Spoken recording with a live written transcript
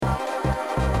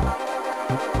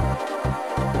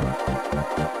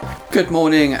Good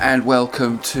morning and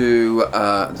welcome to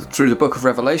Through the Book of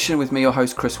Revelation with me, your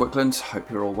host Chris Wickland. Hope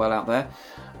you're all well out there.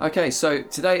 Okay, so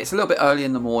today it's a little bit early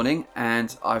in the morning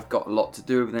and I've got a lot to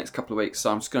do over the next couple of weeks, so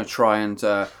I'm just going to try and,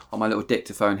 on my little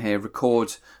dictaphone here,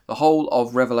 record the whole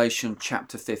of Revelation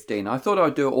chapter 15. I thought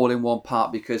I'd do it all in one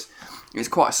part because it's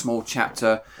quite a small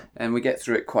chapter and we get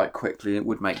through it quite quickly. It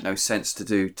would make no sense to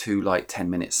do two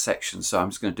 10-minute sections, so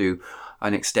I'm just going to do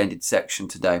an extended section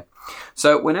today.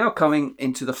 So we're now coming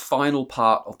into the final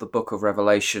part of the book of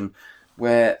Revelation,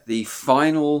 where the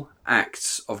final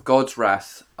acts of God's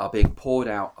wrath are being poured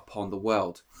out upon the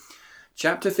world.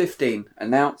 Chapter 15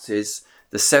 announces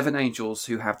the seven angels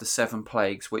who have the seven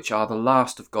plagues, which are the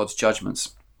last of God's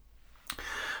judgments.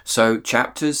 So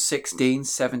chapters 16,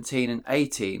 17 and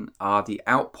 18 are the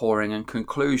outpouring and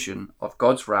conclusion of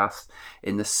God's wrath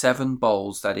in the seven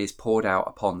bowls that is poured out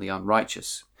upon the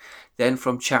unrighteous. Then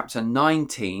from chapter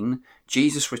 19,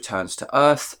 Jesus returns to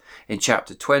earth. In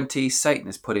chapter 20, Satan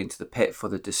is put into the pit for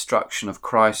the destruction of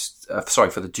for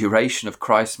the duration of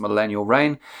Christ's millennial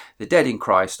reign. The dead in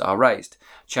Christ are raised.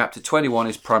 Chapter 21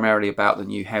 is primarily about the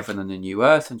new heaven and the new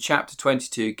earth, and chapter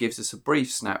 22 gives us a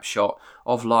brief snapshot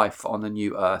of life on the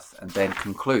new earth and then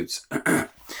concludes.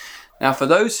 Now, for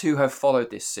those who have followed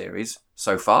this series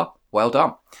so far, well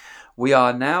done. We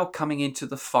are now coming into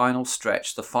the final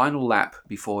stretch, the final lap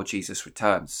before Jesus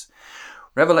returns.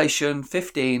 Revelation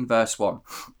 15 verse 1.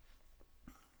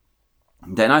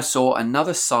 Then I saw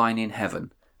another sign in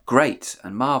heaven, great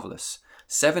and marvellous,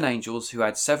 7 angels who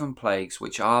had 7 plagues,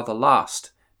 which are the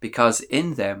last, because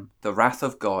in them the wrath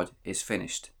of God is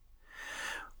finished.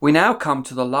 We now come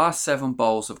to the last 7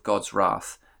 bowls of God's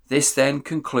wrath. This then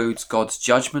concludes God's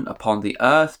judgment upon the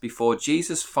earth before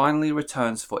Jesus finally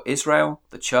returns for Israel,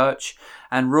 the church,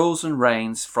 and rules and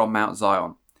reigns from Mount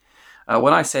Zion.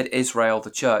 When I said Israel, the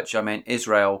church, I meant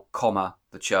Israel,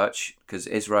 the church, because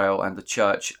Israel and the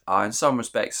church are in some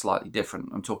respects slightly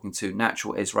different. I'm talking to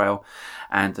natural Israel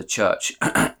and the church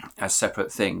as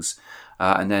separate things.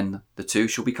 And then the two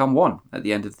shall become one at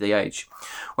the end of the age.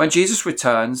 When Jesus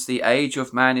returns, the age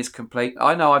of man is complete.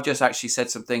 I know I've just actually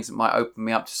said some things that might open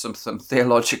me up to some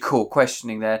theological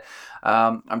questioning there.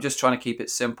 I'm just trying to keep it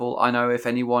simple. I know if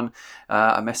anyone,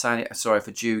 if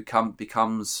a Jew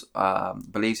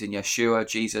believes in Yeshua,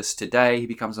 Jesus today, he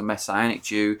becomes a Messianic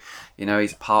Jew. You know,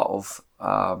 he's part of,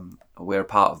 we're a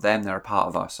part of them, they're a part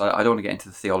of us. I don't want to get into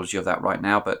the theology of that right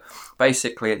now, but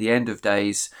basically at the end of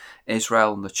days,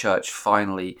 Israel and the church,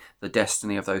 finally, the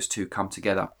destiny of those two come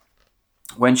together.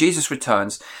 When Jesus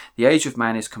returns, the age of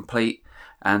man is complete,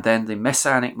 and then the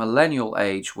Messianic millennial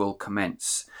age will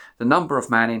commence. The number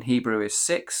of man in Hebrew is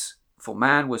 6, for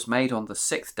man was made on the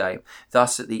 6th day.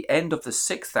 Thus, at the end of the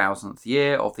 6,000th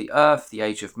year of the earth, the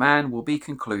age of man will be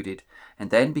concluded, and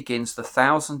then begins the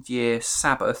 1,000-year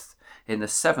Sabbath in the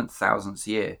 7,000th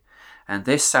year. And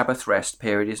this Sabbath rest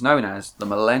period is known as the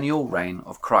millennial reign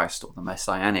of Christ, or the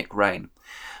Messianic reign.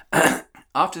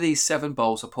 After these 7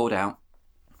 bowls are poured out,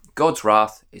 God's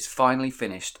wrath is finally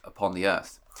finished upon the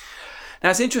earth.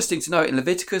 Now it's interesting to note in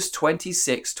Leviticus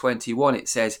 26:21 it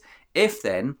says, "If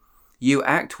then you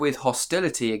act with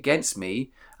hostility against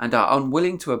me and are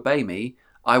unwilling to obey me,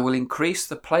 I will increase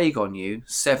the plague on you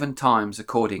 7 times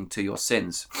according to your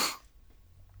sins."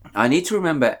 I need to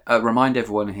remind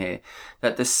everyone here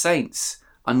that the saints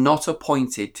are not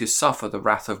appointed to suffer the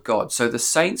wrath of God. So the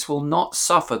saints will not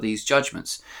suffer these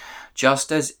judgments,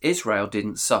 just as Israel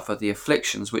didn't suffer the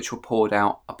afflictions which were poured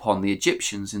out upon the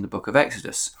Egyptians in the book of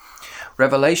Exodus.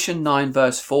 Revelation 9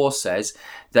 verse 4 says,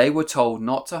 "They were told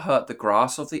not to hurt the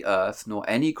grass of the earth, nor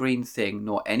any green thing,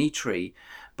 nor any tree,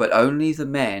 but only the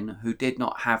men who did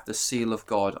not have the seal of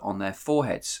God on their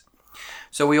foreheads."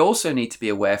 So we also need to be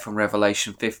aware from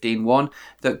Revelation 15:1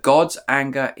 that God's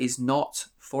anger is not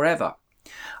forever.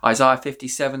 Isaiah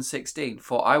 57:16,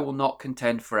 "For I will not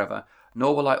contend forever,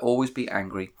 nor will I always be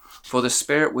angry, for the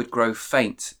spirit would grow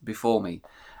faint before me,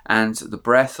 and the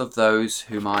breath of those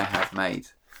whom I have made."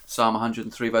 Psalm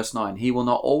 103 verse 9, "He will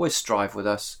not always strive with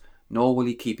us, nor will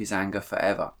he keep his anger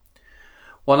forever."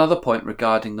 One other point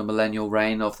regarding the millennial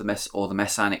reign of the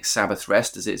Messianic Sabbath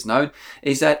rest, as it's known,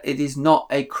 is that it is not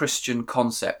a Christian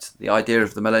concept. The idea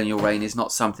of the millennial reign is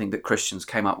not something that Christians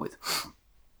came up with.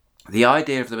 The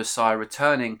idea of the Messiah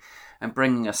returning and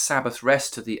bringing a Sabbath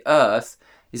rest to the earth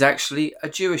is actually a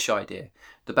Jewish idea.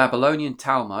 The Babylonian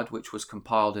Talmud, which was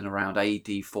compiled in around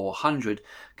AD 400,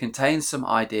 contains some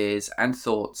ideas and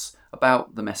thoughts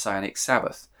about the Messianic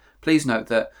Sabbath. Please note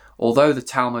that although the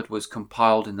Talmud was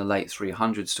compiled in the late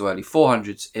 300s to early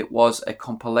 400s, it was a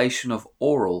compilation of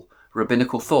oral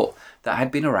rabbinical thought that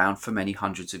had been around for many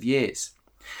hundreds of years.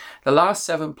 The last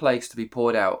 7 plagues to be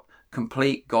poured out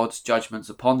complete God's judgments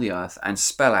upon the earth and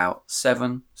spell out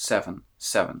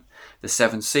 777. The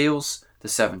 7 seals, the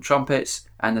 7 trumpets,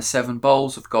 and the 7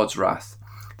 bowls of God's wrath.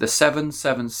 The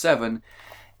 777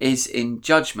 is in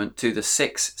judgment to the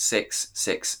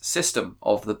 666 system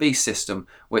of the beast system,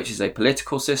 which is a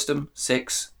political system,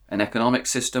 6, an economic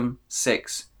system,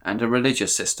 6, and a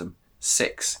religious system,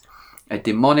 6. A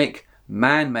demonic,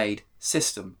 man-made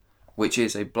system, which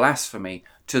is a blasphemy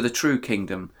to the true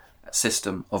kingdom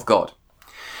system of God.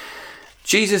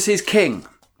 Jesus is king,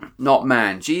 not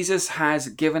man. Jesus has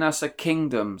given us a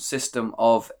kingdom system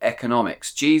of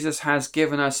economics. Jesus has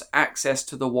given us access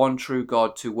to the one true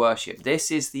God to worship.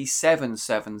 This is the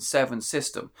 777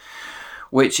 system,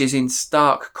 which is in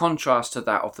stark contrast to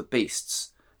that of the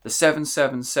beasts. The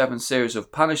 777 series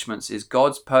of punishments is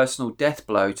God's personal death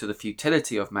blow to the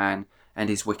futility of man and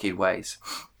his wicked ways.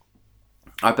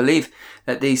 I believe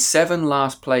that these 7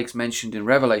 last plagues mentioned in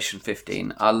Revelation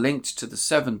 15 are linked to the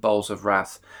 7 bowls of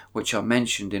wrath which are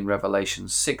mentioned in Revelation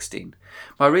 16.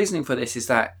 My reasoning for this is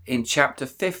that in chapter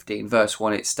 15 verse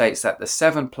 1 it states that the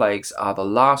 7 plagues are the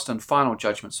last and final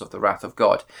judgments of the wrath of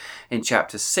God. In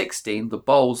chapter 16 the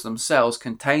bowls themselves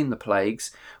contain the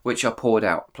plagues which are poured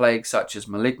out. Plagues such as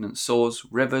malignant sores,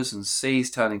 rivers and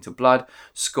seas turning to blood,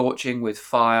 scorching with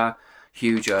fire,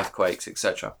 huge earthquakes,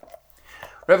 etc.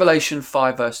 Revelation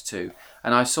 5 verse 2,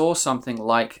 and I saw something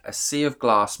like a sea of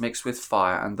glass mixed with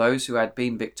fire, and those who had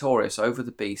been victorious over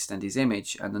the beast and his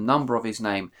image and the number of his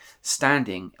name,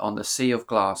 standing on the sea of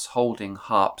glass, holding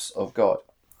harps of God.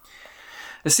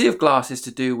 The sea of glass is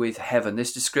to do with heaven.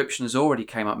 This description has already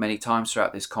came up many times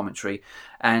throughout this commentary,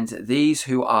 and those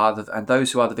who are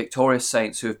the victorious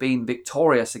saints who have been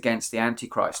victorious against the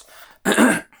Antichrist.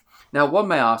 Now one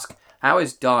may ask, how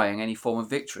is dying any form of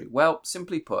victory? Well,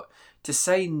 simply put, to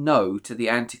say no to the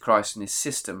Antichrist and his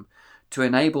system to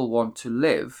enable one to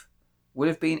live would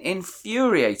have been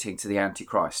infuriating to the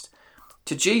Antichrist.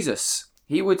 To Jesus,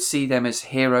 he would see them as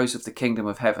heroes of the kingdom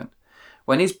of heaven.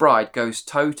 When his bride goes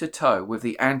toe to toe with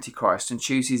the Antichrist and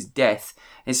chooses death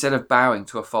instead of bowing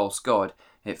to a false god,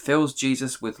 it fills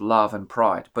Jesus with love and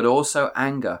pride, but also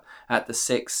anger at the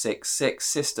 666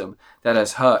 system that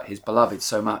has hurt his beloved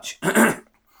so much.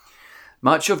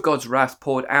 Much of God's wrath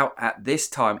poured out at this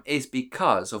time is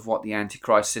because of what the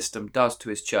Antichrist system does to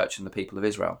his church and the people of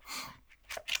Israel.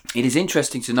 It is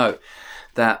interesting to note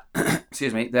that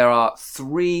there are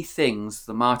 3 things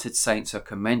the martyred saints are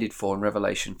commended for in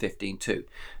Revelation 15:2.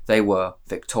 They were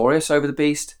victorious over the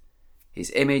beast, his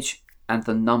image, and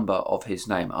the number of his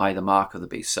name, i.e. the mark of the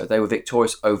beast. So they were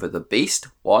victorious over the beast,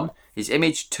 1, his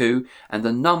image, 2, and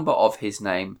the number of his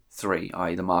name, 3,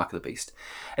 i.e. the mark of the beast.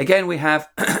 Again, we have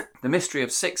the mystery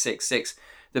of 666.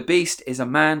 The beast is a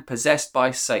man possessed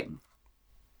by Satan,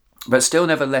 but still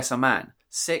nevertheless a man.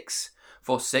 6,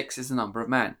 for 6 is the number of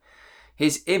man.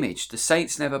 His image, the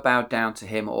saints never bowed down to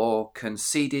him or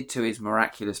conceded to his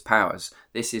miraculous powers.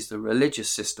 This is the religious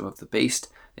system of the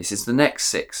beast. This is the next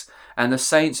 6. And the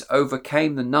saints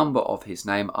overcame the number of his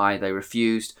name, i.e. they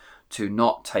refused to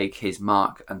not take his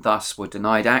mark and thus were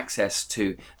denied access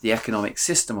to the economic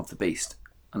system of the beast.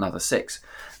 Another 6.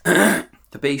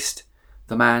 The beast,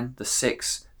 the man, the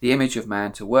 6, the image of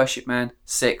man to worship man,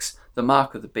 6, the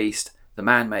mark of the beast, the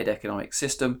man-made economic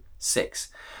system, 6.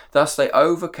 Thus they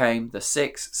overcame the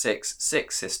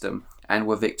 666 system and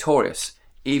were victorious,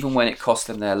 even when it cost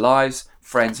them their lives,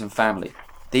 friends and family.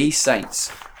 These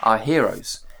saints are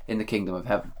heroes in the kingdom of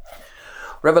heaven.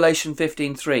 Revelation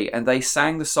 15:3, and they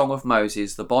sang the song of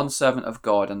Moses, the bondservant of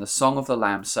God, and the song of the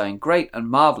Lamb, saying, Great and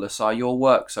marvellous are your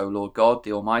works, O Lord God,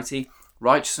 the Almighty,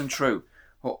 righteous and true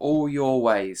are all your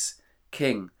ways,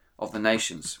 King of the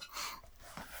nations.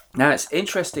 Now it's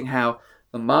interesting how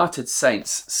the martyred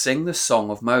saints sing the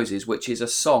song of Moses, which is a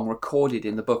song recorded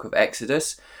in the book of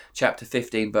Exodus, chapter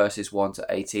 15, verses 1 to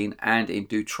 18, and in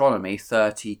Deuteronomy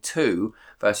 32,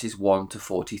 verses 1 to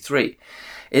 43.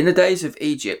 In the days of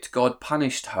Egypt, God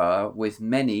punished her with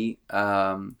many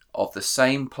of the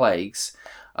same plagues,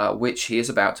 which he is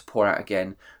about to pour out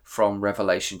again from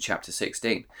Revelation chapter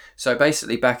 16. So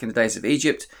basically, back in the days of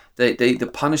Egypt, the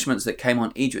punishments that came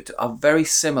on Egypt are very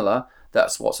similar.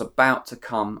 That's what's about to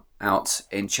come out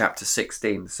in chapter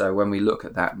 16. So when we look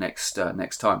at that next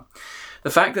time. The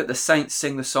fact that the saints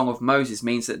sing the song of Moses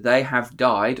means that they have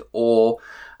died, or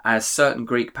as certain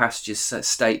Greek passages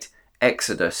state,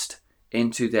 exodused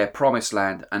into their promised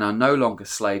land and are no longer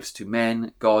slaves to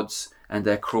men, gods, and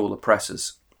their cruel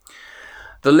oppressors.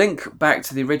 The link back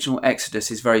to the original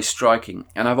Exodus is very striking,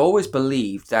 and I've always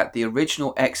believed that the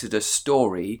original Exodus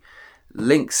story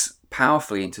links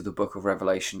powerfully into the book of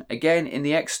Revelation. Again, in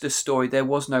the Exodus story, there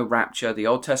was no rapture. The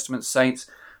Old Testament saints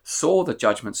saw the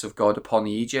judgments of God upon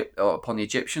the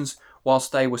Egyptians,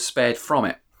 whilst they were spared from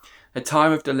it. A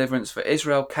time of deliverance for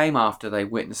Israel came after they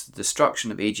witnessed the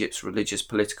destruction of Egypt's religious,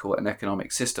 political and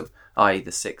economic system, i.e.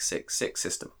 the 666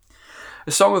 system.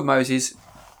 The Song of Moses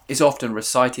is often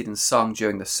recited and sung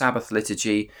during the Sabbath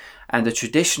liturgy, and the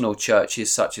traditional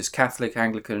churches such as Catholic,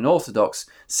 Anglican and Orthodox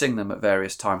sing them at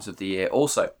various times of the year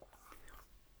also.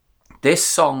 This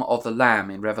Song of the Lamb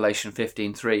in Revelation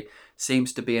 15:3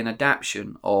 seems to be an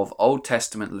adaptation of Old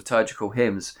Testament liturgical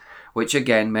hymns, which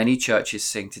again many churches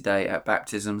sing today at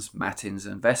baptisms, matins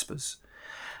and vespers.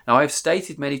 Now, I've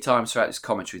stated many times throughout this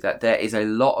commentary that there is a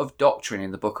lot of doctrine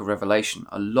in the book of Revelation,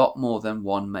 a lot more than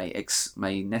one may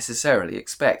necessarily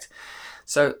expect.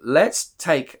 So let's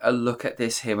take a look at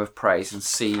this hymn of praise and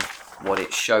see what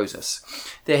it shows us.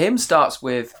 The hymn starts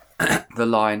with the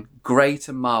line, "Great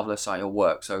and marvellous are your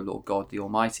works, O Lord God the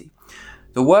Almighty."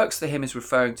 The works the hymn is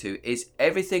referring to is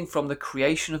everything from the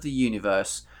creation of the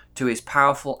universe to his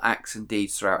powerful acts and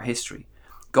deeds throughout history.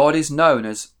 God is known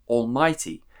as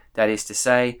Almighty, that is to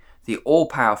say, the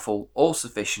all-powerful,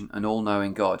 all-sufficient and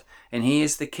all-knowing God, and he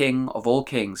is the King of all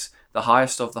kings, the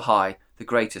highest of the high, the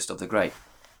greatest of the great.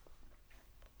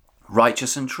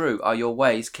 Righteous and true are your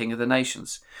ways, King of the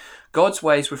nations. God's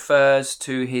ways refers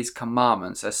to his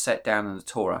commandments as set down in the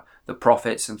Torah, the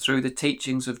prophets, and through the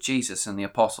teachings of Jesus and the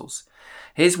apostles.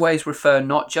 His ways refer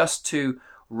not just to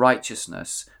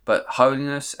righteousness, but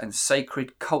holiness and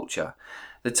sacred culture.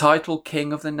 The title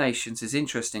King of the Nations is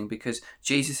interesting because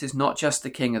Jesus is not just the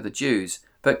King of the Jews,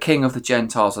 but King of the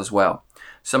Gentiles as well.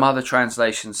 Some other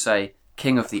translations say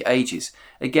King of the Ages,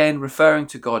 again referring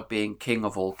to God being King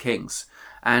of all kings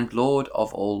and Lord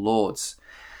of all lords.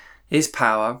 His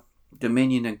power,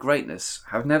 dominion and greatness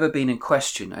have never been in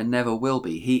question and never will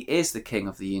be. He is the King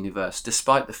of the universe,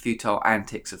 despite the futile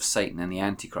antics of Satan and the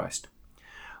Antichrist.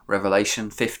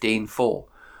 Revelation 15:4.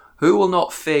 Who will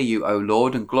not fear you, O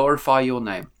Lord, and glorify your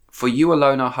name? For you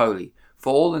alone are holy,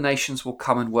 for all the nations will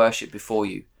come and worship before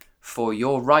you, for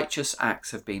your righteous acts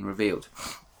have been revealed.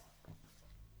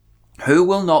 Who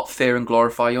will not fear and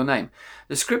glorify your name?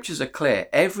 The scriptures are clear.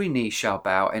 Every knee shall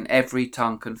bow and every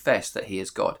tongue confess that he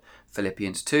is God.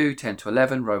 Philippians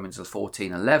 2:10-11, Romans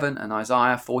 14:11 and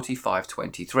Isaiah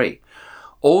 45:23.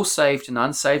 All saved and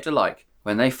unsaved alike,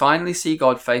 when they finally see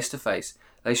God face to face,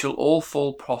 they shall all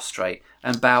fall prostrate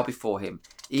and bow before him.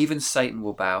 Even Satan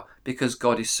will bow, because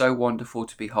God is so wonderful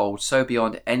to behold, so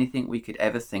beyond anything we could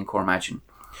ever think or imagine.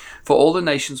 For all the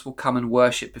nations will come and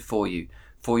worship before you,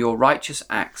 for your righteous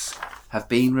acts have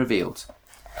been revealed.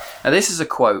 Now this is a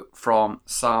quote from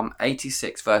Psalm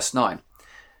 86 verse 9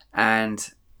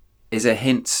 and is a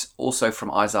hint also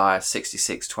from Isaiah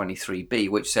 66:23b,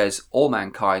 which says, all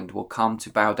mankind will come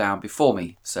to bow down before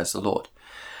me, says the Lord.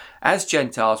 As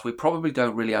Gentiles, we probably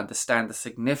don't really understand the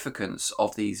significance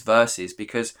of these verses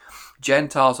because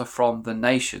Gentiles are from the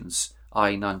nations,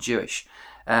 i.e. non-Jewish.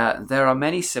 There are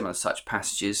many similar such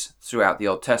passages throughout the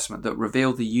Old Testament that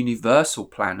reveal the universal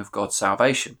plan of God's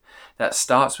salvation that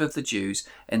starts with the Jews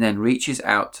and then reaches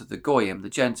out to the Goyim, the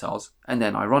Gentiles, and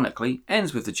then ironically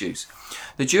ends with the Jews.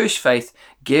 The Jewish faith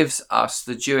gives us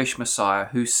the Jewish Messiah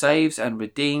who saves and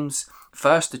redeems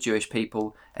first the Jewish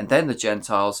people and then the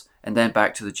Gentiles and then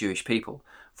back to the Jewish people.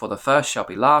 For the first shall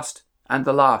be last and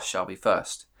the last shall be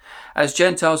first. As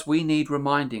Gentiles, we need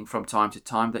reminding from time to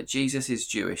time that Jesus is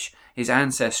Jewish, his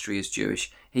ancestry is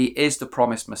Jewish, he is the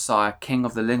promised Messiah, king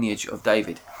of the lineage of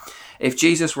David. If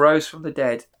Jesus rose from the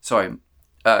dead,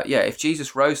 if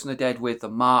Jesus rose from the dead with the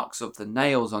marks of the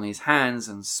nails on his hands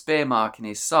and spear mark in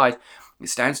his side, it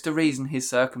stands to reason his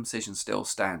circumcision still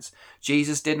stands.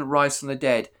 Jesus didn't rise from the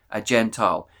dead a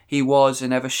Gentile. He was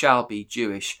and ever shall be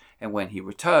Jewish, and when he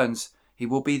returns, he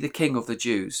will be the King of the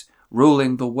Jews,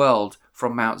 ruling the world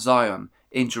from Mount Zion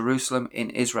in Jerusalem in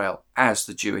Israel as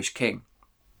the Jewish king.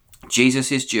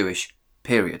 Jesus is Jewish,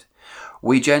 period.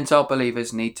 We Gentile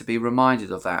believers need to be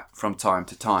reminded of that from time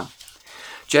to time.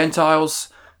 Gentiles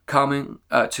coming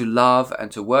to love and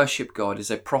to worship God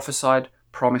is a prophesied,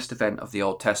 promised event of the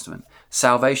Old Testament.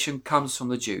 Salvation comes from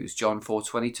the Jews, John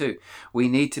 4:22. We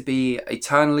need to be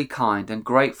eternally kind and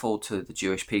grateful to the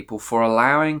Jewish people for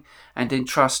allowing and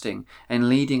entrusting and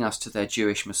leading us to their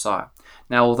Jewish Messiah.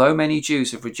 Now, although many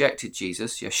Jews have rejected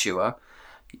Jesus, Yeshua,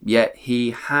 yet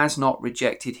he has not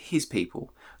rejected his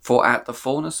people. For at the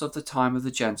fullness of the time of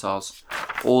the Gentiles,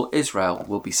 all Israel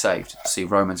will be saved. See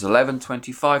Romans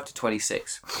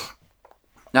 11:25-26.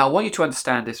 Now, I want you to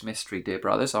understand this mystery, dear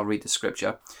brothers. I'll read the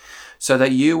scripture. So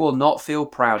that you will not feel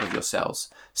proud of yourselves.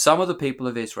 Some of the people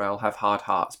of Israel have hard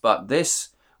hearts, but this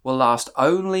will last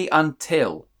only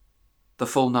until the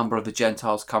full number of the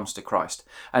Gentiles comes to Christ.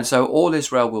 And so all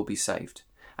Israel will be saved.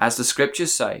 As the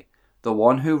scriptures say, the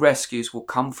one who rescues will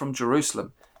come from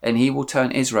Jerusalem, and he will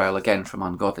turn Israel again from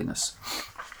ungodliness.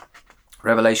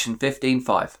 Revelation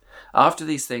 15:5. After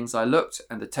these things I looked,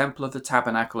 and the temple of the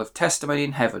tabernacle of testimony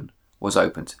in heaven was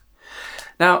opened.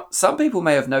 Now, some people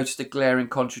may have noticed a glaring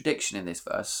contradiction in this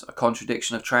verse, a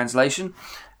contradiction of translation,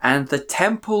 and the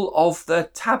temple of the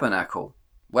tabernacle.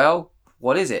 Well,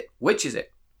 what is it? Which is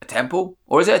it? A temple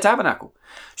or is it a tabernacle?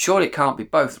 Surely it can't be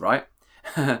both, right?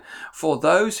 For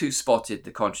those who spotted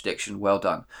the contradiction, well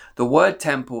done. The word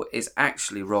temple is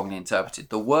actually wrongly interpreted.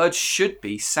 The word should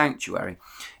be sanctuary.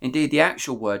 Indeed, the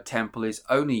actual word temple is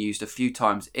only used a few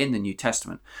times in the New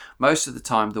Testament. Most of the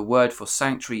time, the word for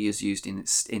sanctuary is used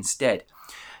instead.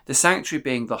 The sanctuary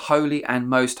being the holy and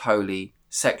most holy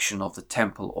section of the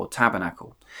temple or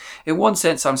tabernacle. In one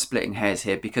sense, I'm splitting hairs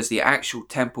here because the actual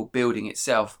temple building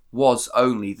itself was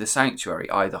only the sanctuary,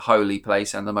 i.e. the holy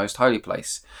place and the most holy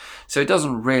place. So it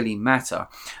doesn't really matter.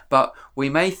 But we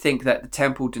may think that the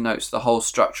temple denotes the whole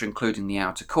structure, including the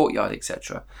outer courtyard,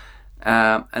 etc.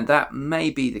 And that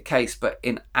may be the case, but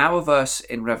in our verse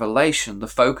in Revelation, the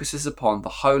focus is upon the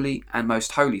holy and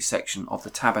most holy section of the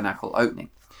tabernacle opening.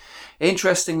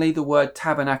 Interestingly, the word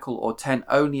tabernacle or tent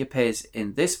only appears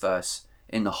in this verse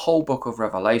in the whole book of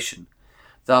Revelation.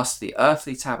 Thus, the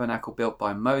earthly tabernacle built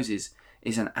by Moses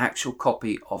is an actual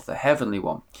copy of the heavenly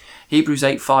one. Hebrews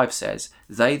 8:5 says,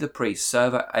 "They, the priests,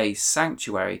 serve a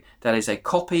sanctuary that is a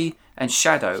copy and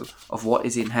shadow of what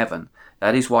is in heaven.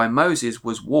 That is why Moses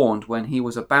was warned when he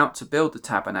was about to build the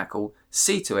tabernacle,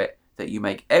 see to it that you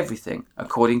make everything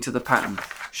according to the pattern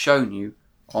shown you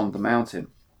on the mountain."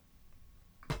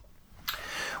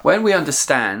 When we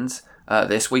understand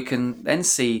this, we can then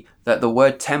see that the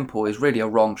word temple is really a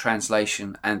wrong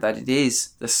translation and that it is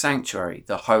the sanctuary,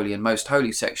 the holy and most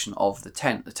holy section of the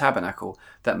tent, the tabernacle,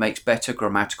 that makes better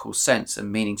grammatical sense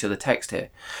and meaning to the text here.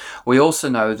 We also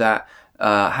know that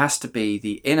has to be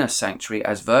the inner sanctuary,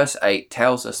 as verse 8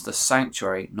 tells us the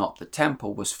sanctuary, not the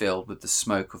temple, was filled with the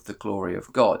smoke of the glory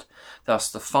of God. Thus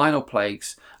the final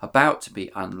plagues about to be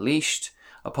unleashed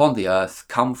upon the earth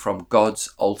come from God's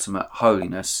ultimate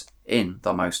holiness in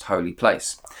the most holy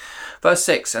place. Verse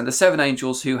 6, "And the 7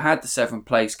 angels who had the 7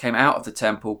 plagues came out of the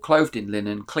temple, clothed in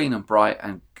linen, clean and bright,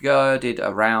 and girded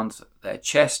around their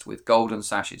chest with golden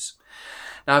sashes."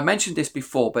 Now, I've mentioned this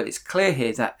before, but it's clear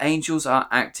here that angels are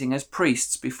acting as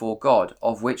priests before God,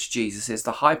 of which Jesus is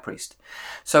the high priest.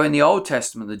 So in the Old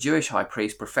Testament, the Jewish high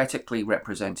priest prophetically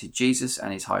represented Jesus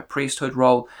and his high priesthood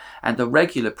role, and the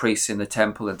regular priests in the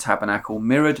temple and tabernacle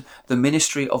mirrored the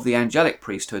ministry of the angelic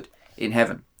priesthood in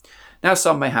heaven. Now,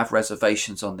 some may have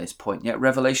reservations on this point, yet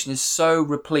Revelation is so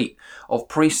replete of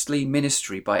priestly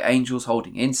ministry by angels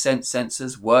holding incense,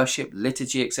 censers, worship,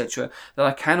 liturgy, etc., that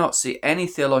I cannot see any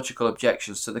theological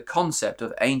objections to the concept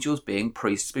of angels being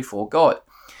priests before God.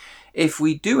 If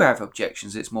we do have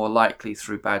objections, it's more likely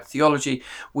through bad theology.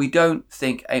 We don't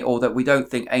think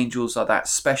angels are that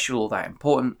special or that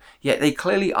important, yet they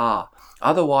clearly are.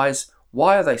 Otherwise,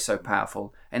 why are they so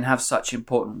powerful and have such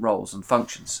important roles and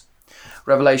functions?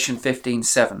 Revelation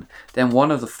 15:7. "Then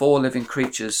one of the 4 living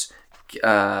creatures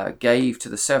gave to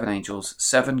the 7 angels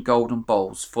 7 golden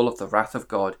bowls full of the wrath of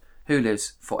God, who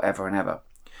lives forever and ever."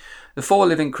 The 4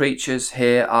 living creatures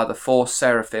here are the 4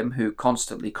 seraphim who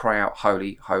constantly cry out,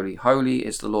 "Holy, holy, holy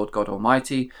is the Lord God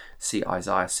Almighty." See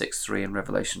Isaiah 6:3 and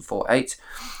Revelation 4:8.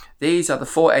 These are the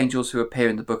 4 angels who appear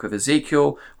in the book of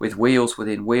Ezekiel with wheels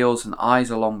within wheels and eyes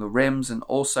along the rims, and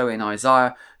also in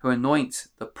Isaiah, who anoint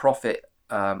the prophet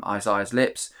Isaiah's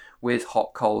lips with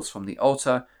hot coals from the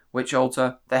altar. Which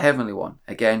altar? The heavenly one.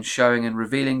 Again, showing and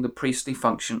revealing the priestly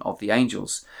function of the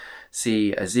angels.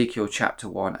 See Ezekiel chapter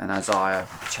 1 and Isaiah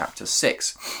chapter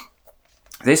 6.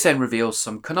 This then reveals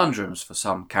some conundrums for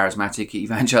some charismatic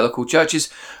evangelical churches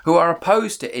who are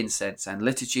opposed to incense and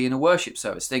liturgy in a worship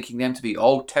service, thinking them to be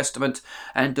Old Testament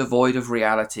and devoid of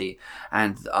reality,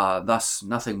 and thus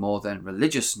nothing more than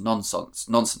religious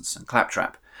nonsense and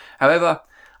claptrap. However,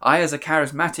 I, as a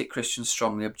charismatic Christian,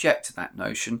 strongly object to that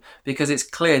notion because it's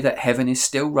clear that heaven is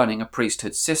still running a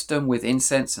priesthood system with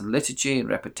incense and liturgy and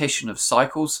repetition of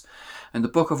cycles, and the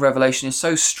book of Revelation is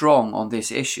so strong on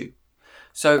this issue.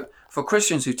 So, for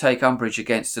Christians who take umbrage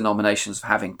against denominations of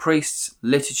having priests,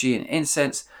 liturgy and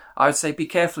incense, I would say be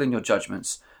careful in your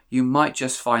judgments. You might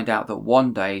just find out that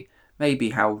one day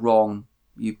maybe how wrong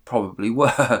you probably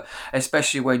were,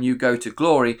 especially when you go to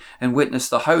glory and witness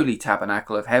the holy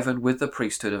tabernacle of heaven with the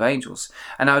priesthood of angels.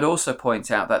 And I would also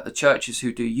point out that the churches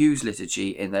who do use liturgy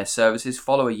in their services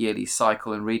follow a yearly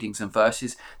cycle and readings and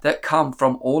verses that come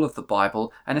from all of the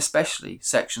Bible and especially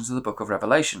sections of the book of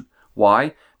Revelation.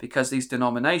 Why? Because these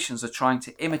denominations are trying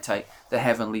to imitate the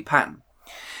heavenly pattern.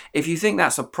 If you think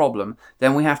that's a problem,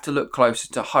 then we have to look closer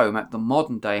to home at the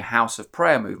modern day House of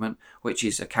Prayer movement, which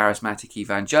is a charismatic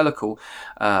evangelical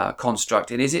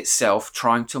construct and is itself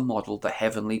trying to model the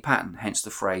heavenly pattern, hence the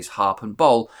phrase harp and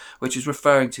bowl, which is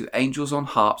referring to angels on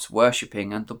harps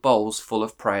worshipping and the bowls full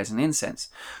of prayers and incense.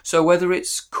 So whether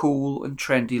it's cool and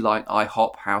trendy like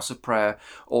IHOP, House of Prayer,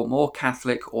 or more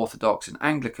Catholic, Orthodox and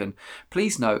Anglican,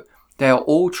 please note they are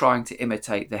all trying to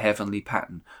imitate the heavenly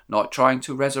pattern, not trying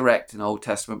to resurrect an Old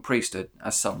Testament priesthood,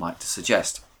 as some like to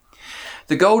suggest.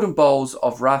 The golden bowls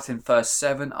of wrath in verse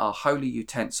 7 are holy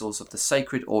utensils of the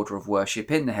sacred order of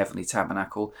worship in the heavenly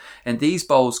tabernacle, and these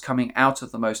bowls coming out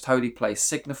of the most holy place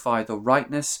signify the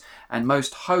rightness and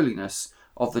most holiness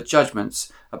of the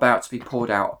judgments about to be poured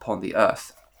out upon the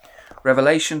earth.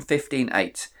 Revelation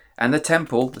 15:8. And the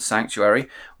temple, the sanctuary,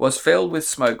 was filled with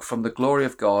smoke from the glory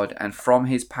of God and from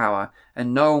his power,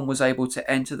 and no one was able to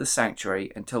enter the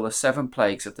sanctuary until the 7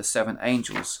 plagues of the 7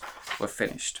 angels were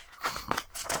finished.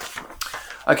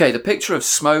 Okay, the picture of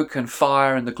smoke and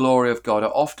fire and the glory of God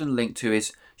are often linked to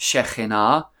his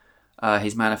Shekhinah,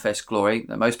 his manifest glory.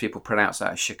 Most people pronounce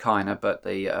that as Shekinah, but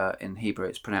in Hebrew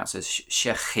it's pronounced as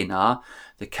Shekhinah,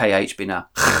 the KH being a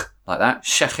like that.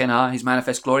 Shekhinah, his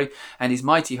manifest glory, and his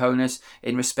mighty holiness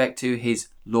in respect to his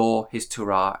law, his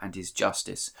Torah, and his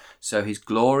justice. So his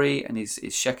glory and his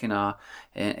Shekinah,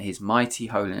 his mighty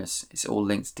holiness, is all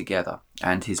linked together,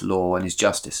 and his law and his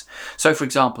justice. So for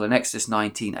example, in Exodus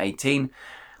 19:18,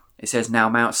 it says, Now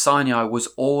Mount Sinai was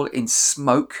all in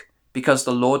smoke, because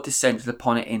the Lord descended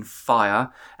upon it in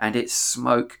fire, and its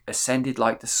smoke ascended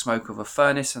like the smoke of a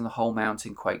furnace, and the whole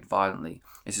mountain quaked violently.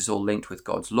 This is all linked with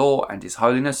God's law and his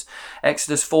holiness.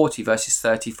 Exodus 40 verses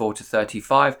 34 to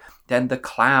 35. Then the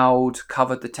cloud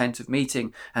covered the tent of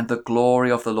meeting, and the glory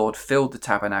of the Lord filled the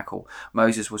tabernacle.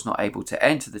 Moses was not able to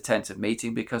enter the tent of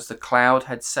meeting because the cloud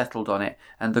had settled on it,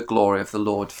 and the glory of the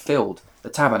Lord filled the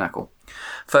tabernacle.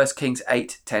 1 Kings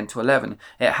 8:10 to 11.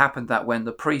 It happened that when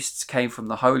the priests came from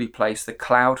the holy place, the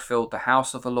cloud filled the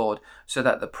house of the Lord, so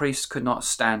that the priests could not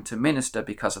stand to minister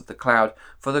because of the cloud,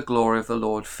 for the glory of the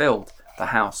Lord filled the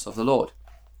house of the Lord.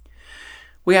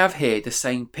 We have here the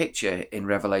same picture in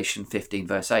Revelation 15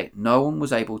 verse 8. No one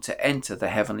was able to enter the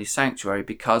heavenly sanctuary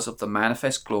because of the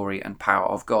manifest glory and power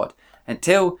of God,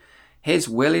 until his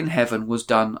will in heaven was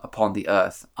done upon the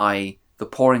earth, i.e. the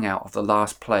pouring out of the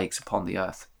last plagues upon the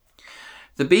earth.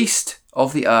 The beast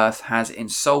of the earth has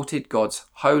insulted God's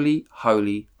holy,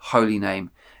 holy, holy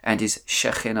name and his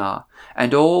Shekhinah,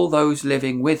 and all those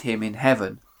living with him in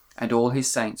heaven, and all his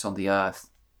saints on the earth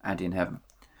and in heaven.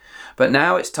 But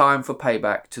now it's time for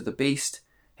payback to the beast,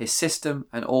 his system,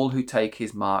 and all who take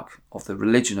his mark of the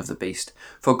religion of the beast.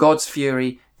 For God's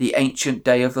fury, the ancient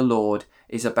day of the Lord,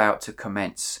 is about to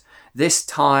commence. This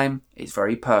time is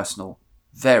very personal,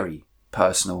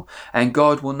 and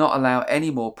God will not allow any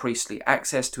more priestly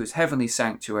access to his heavenly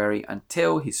sanctuary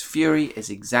until his fury is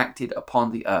exacted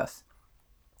upon the earth.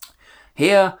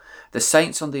 Here the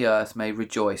saints on the earth may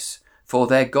rejoice, for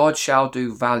their God shall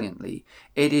do valiantly.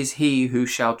 It is he who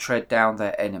shall tread down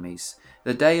their enemies.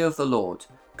 The day of the Lord,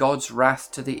 God's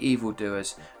wrath to the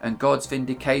evildoers, and God's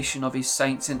vindication of his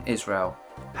saints in Israel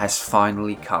has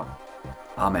finally come.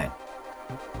 Amen.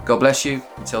 God bless you.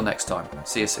 Until next time.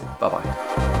 See you soon.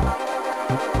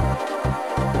 Bye-bye.